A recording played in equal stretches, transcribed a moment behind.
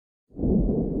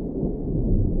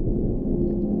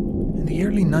the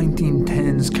early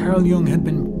 1910s, Carl Jung had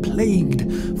been plagued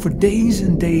for days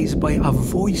and days by a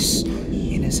voice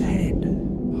in his head.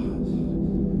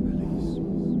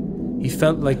 He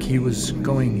felt like he was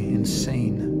going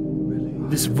insane.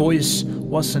 This voice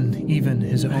wasn't even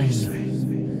his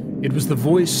own. It was the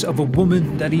voice of a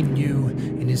woman that he knew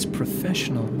in his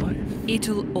professional life.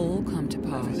 It'll all come to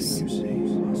pass.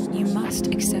 You must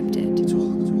accept it.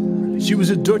 She was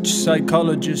a Dutch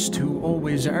psychologist who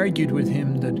always argued with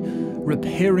him that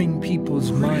repairing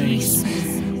people's minds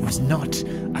was not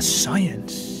a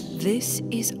science. This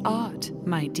is art,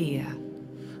 my dear.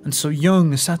 And so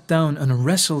Jung sat down and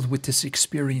wrestled with this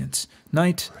experience,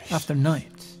 night after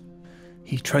night.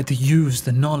 He tried to use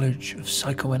the knowledge of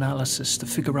psychoanalysis to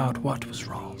figure out what was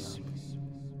wrong.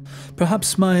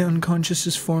 Perhaps my unconscious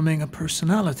is forming a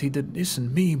personality that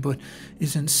isn't me, but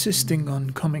is insisting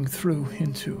on coming through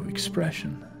into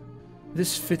expression.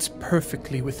 This fits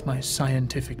perfectly with my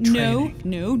scientific training.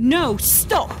 No,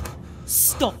 stop!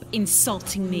 Stop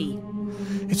insulting me.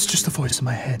 It's just a voice in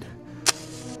my head.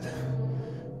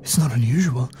 It's not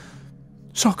unusual.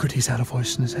 Socrates had a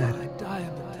voice in his head.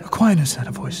 Aquinas had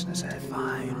a voice in his head.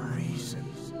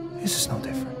 This is no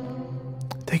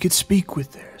different. They could speak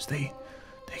with theirs. They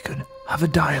could have a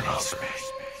dialogue.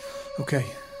 Okay.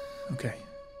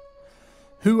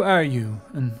 Who are you,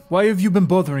 and why have you been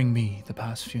bothering me the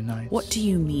past few nights? What do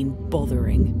you mean,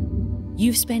 bothering?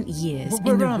 You've spent years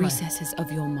in the recesses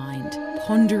of your mind,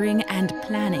 pondering and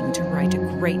planning to write a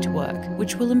great work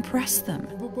which will impress them.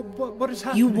 What is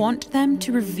happening? You want them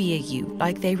to revere you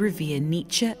like they revere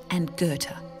Nietzsche and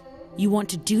Goethe. You want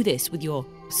to do this with your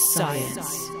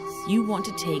science. You want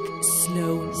to take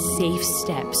slow, safe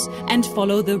steps and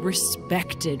follow the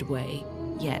respected way.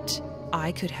 Yet,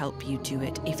 I could help you do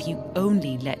it if you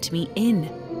only let me in.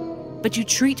 But you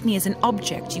treat me as an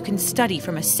object you can study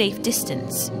from a safe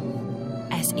distance,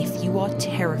 as if you are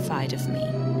terrified of me.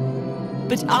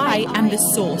 But I am the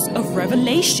source of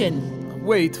revelation.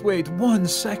 Wait, 1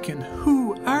 second.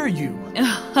 Who are you?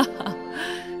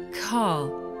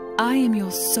 Carl, I am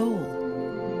your soul.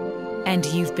 And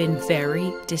you've been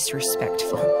very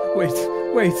disrespectful. Wait.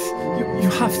 You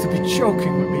have to be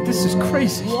joking with me. This is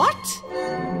crazy. What?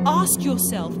 Ask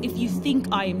yourself if you think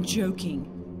I am joking.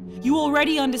 You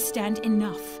already understand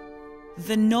enough.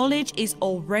 The knowledge is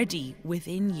already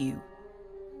within you.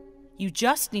 You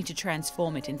just need to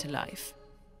transform it into life.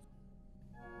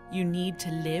 You need to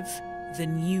live the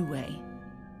new way.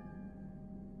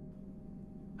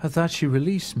 I thought she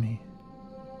released me.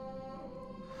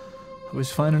 I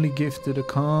was finally gifted a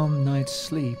calm night's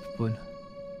sleep, but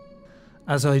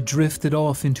as I drifted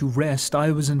off into rest,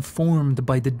 I was informed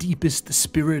by the deepest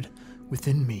spirit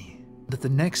within me that the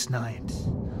next night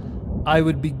I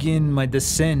would begin my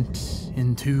descent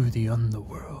into the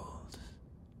underworld.